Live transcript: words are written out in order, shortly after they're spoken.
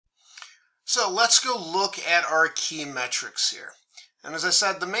So let's go look at our key metrics here. And as I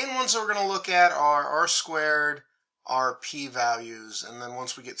said, the main ones that we're going to look at are R squared, our p-values, and then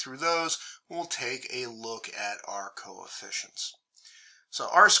once we get through those, we'll take a look at our coefficients. So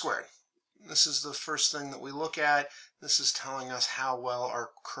R squared, this is the first thing that we look at. This is telling us how well our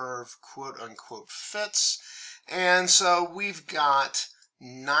curve quote-unquote fits. And so we've got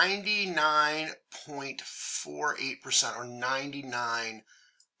 99.48% or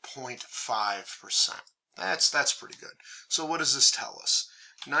 99.5%. That's pretty good. So what does this tell us?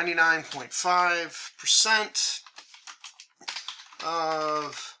 99.5%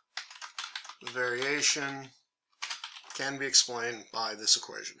 of the variation can be explained by this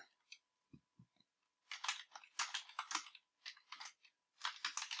equation.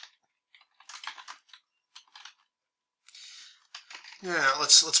 Yeah,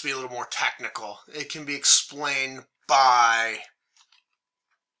 let's be a little more technical. It can be explained by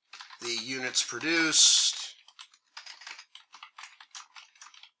the units produced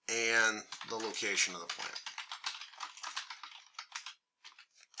and the location of the plant.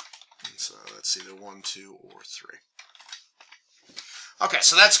 And so that's either 1, 2, or 3. Okay,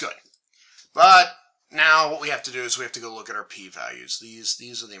 so that's good. But now what we have to do is we have to go look at our p-values.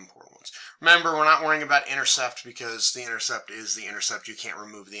 These are the important ones. Remember, we're not worrying about intercept because the intercept is the intercept. You can't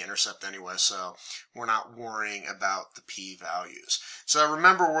remove the intercept anyway, so we're not worrying about the p-values. So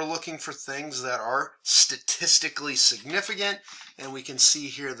remember, we're looking for things that are statistically significant, and we can see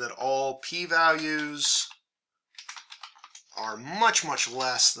here that all p-values are much, much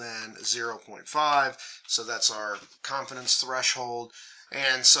less than 0.5, so that's our confidence threshold.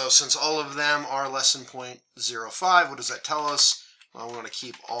 And so since all of them are less than 0.05, what does that tell us? Well, we want to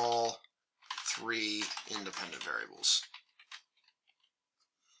keep all 3 independent variables.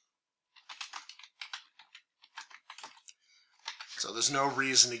 So there's no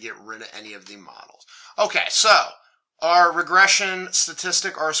reason to get rid of any of the models. Okay, so our regression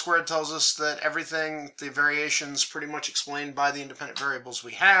statistic, R squared, tells us that everything, the variations, pretty much explained by the independent variables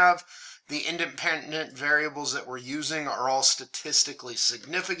we have. The independent variables that we're using are all statistically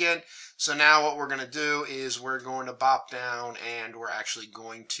significant. So now what we're going to do is we're going to bop down and we're actually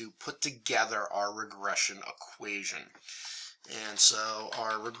going to put together our regression equation. And so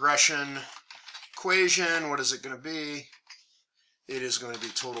our regression equation, what is it going to be? It is going to be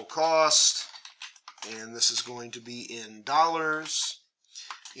total cost, and this is going to be in dollars,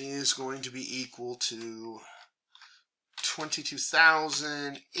 is going to be equal to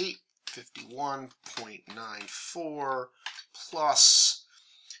 22,851.94 plus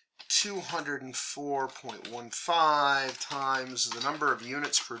 204.15 times the number of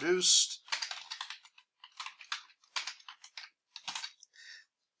units produced,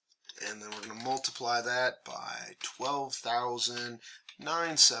 and then we're going to multiply that by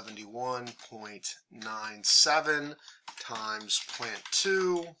 12,971.97 times plant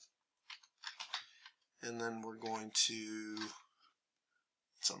 2, and then we're going to,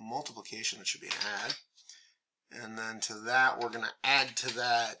 it's a multiplication, it should be an add, and then to that we're going to add to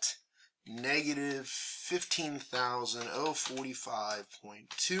that negative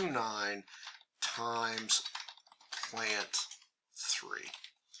 15,045.29 times plant 3.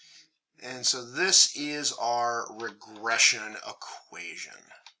 And so this is our regression equation.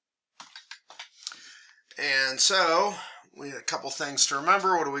 And so we have a couple things to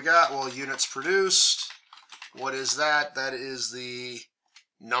remember. What do we got? Well, units produced. What is that? That is the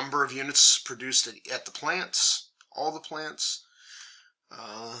number of units produced at the plants, all the plants.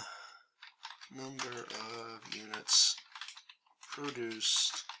 Number of units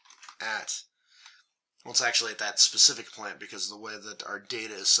produced at, well, it's actually at that specific plant because the way that our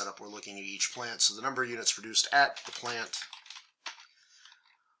data is set up, we're looking at each plant. So the number of units produced at the plant.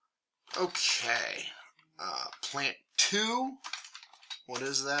 Okay. Plant 2, what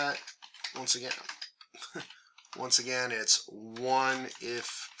is that? Once again, it's 1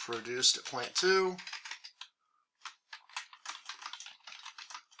 if produced at plant 2.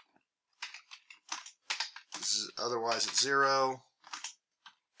 Otherwise, it's 0.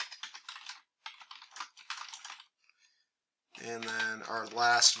 And then our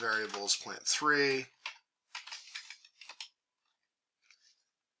last variable is plant 3.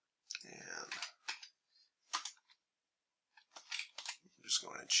 And I'm just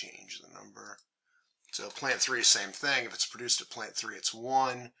going to change the number. So plant 3 is the same thing. If it's produced at plant 3, it's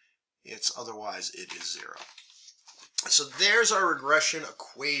 1. Otherwise, it is 0. So there's our regression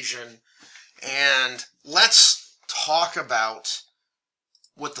equation. And let's talk about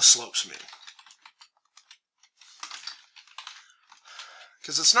what the slopes mean.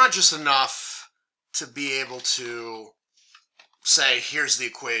 Because it's not just enough to be able to say, here's the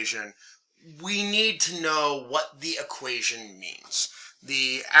equation. we need to know what the equation means.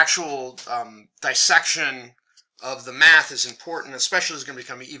 The actual dissection of the math is important, especially is going to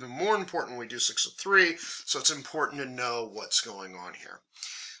become even more important when we do 603, so it's important to know what's going on here.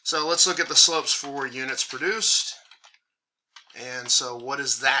 So let's look at the slopes for units produced. And so what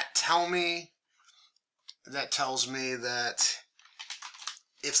does that tell me? That tells me that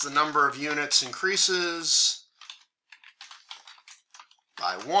if the number of units increases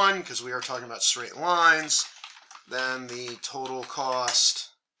by 1, because we are talking about straight lines, then the total cost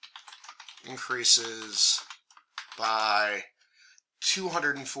increases by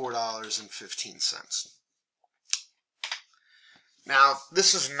 $204.15. Now,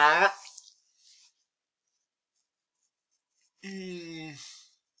 this is not yeah,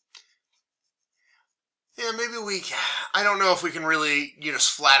 maybe I don't know if we can really,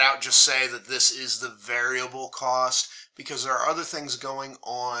 just flat out just say that this is the variable cost, because there are other things going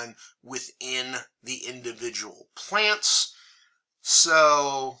on within the individual plants.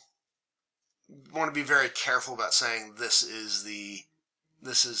 So, want to be very careful about saying this is the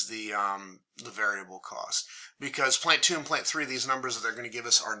variable cost, because plant 2 and plant 3, these numbers that they're going to give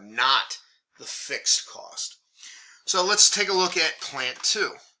us are not the fixed cost. So let's take a look at plant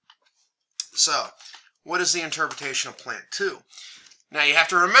 2. So, what is the interpretation of plant 2? Now you have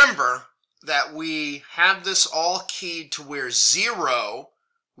to remember that we have this all keyed to where 0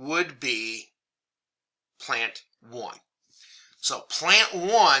 would be plant 1. So plant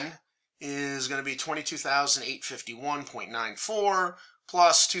 1 is going to be 22,851.94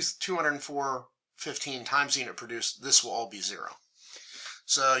 plus 204.15 times the unit produced. This will all be 0.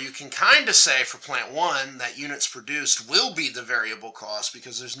 So you can kind of say for plant 1 that units produced will be the variable cost,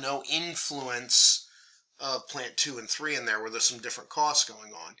 because there's no influence of plant 2 and 3 in there where there's some different costs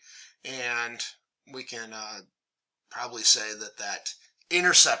going on. And we can probably say that that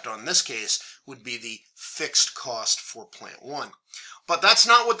intercept on this case would be the fixed cost for plant 1. But that's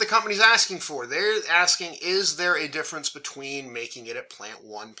not what the company's asking for. They're asking, is there a difference between making it at plant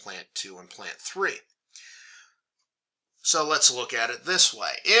 1, plant 2, and plant 3? So let's look at it this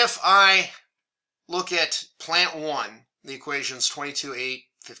way. If I look at plant 1, the equation is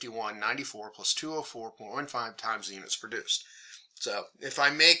 22,851.94 plus 204.15 times the units produced. So if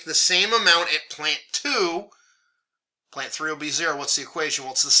I make the same amount at plant 2, plant 3 will be 0. What's the equation?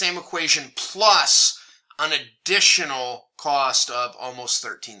 Well, it's the same equation plus an additional cost of almost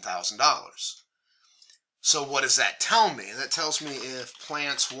 $13,000. So what does that tell me? That tells me if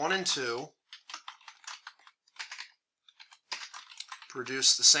plants 1 and 2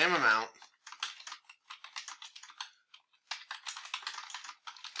 produce the same amount,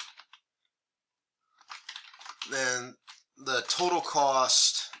 then the total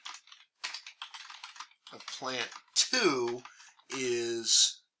cost of plant 2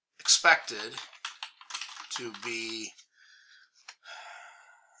 is expected to be,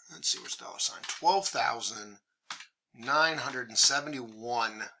 let's see, where's the dollar sign,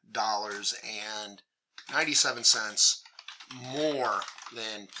 $12,971.97 more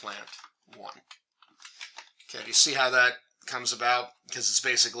than plant 1. Okay, do you see how that comes about? Because it's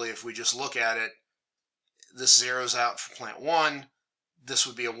basically, if we just look at it, this zeroes out for plant 1, this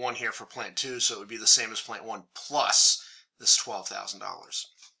would be a 1 here for plant 2, so it would be the same as plant 1 plus this $12,000.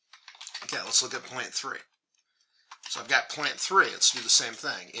 Okay, let's look at plant 3. So I've got plant 3. Let's do the same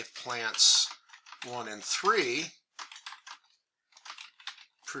thing. If plants 1 and 3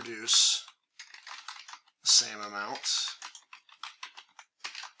 produce the same amount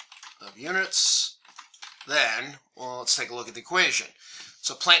of units, then, well, let's take a look at the equation.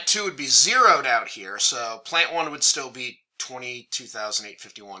 So plant 2 would be zeroed out here, so plant 1 would still be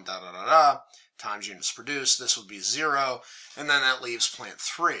 22,851 times units produced. This would be 0, and then that leaves plant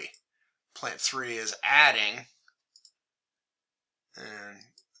 3. Plant 3 is adding, and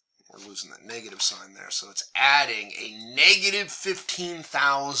we're losing that negative sign there, so it's adding a negative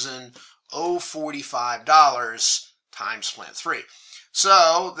 $15,045 times plant 3.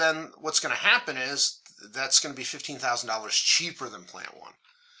 So then what's going to happen is that's going to be $15,000 cheaper than plant 1.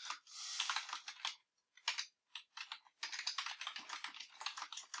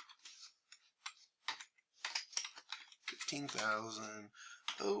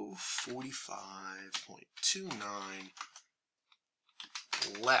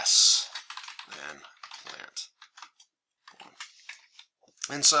 $15,045.29 less than plant 1.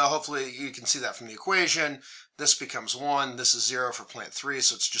 And so hopefully you can see that from the equation. This becomes 1. This is 0 for plant 3,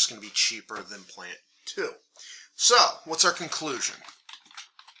 so it's just going to be cheaper than plant 2. So, what's our conclusion?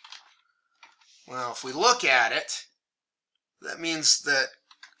 Well, if we look at it, that means that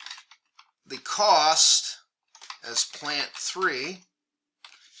the cost as plant 3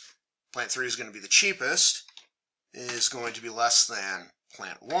 plant 3 is going to be the cheapest, is going to be less than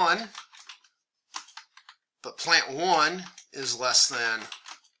plant 1, but plant 1 is less than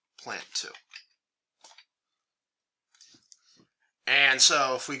plant 2. And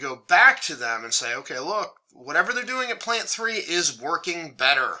so if we go back to them and say, okay, look, whatever they're doing at plant 3 is working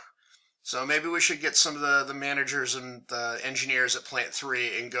better. So maybe we should get some of the managers and the engineers at plant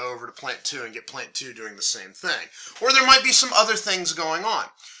 3 and go over to plant 2 and get plant 2 doing the same thing. Or there might be some other things going on.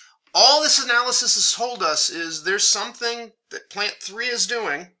 All this analysis has told us is there's something that plant 3 is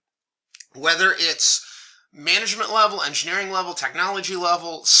doing, whether it's management level, engineering level, technology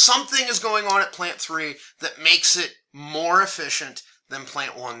level, something is going on at plant 3 that makes it more efficient than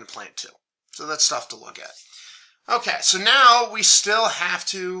plant 1 and plant 2. So that's stuff to look at. Okay, so now we still have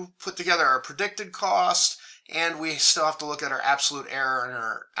to put together our predicted cost, and we still have to look at our absolute error and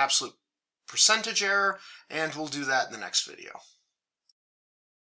our absolute percentage error, and we'll do that in the next video.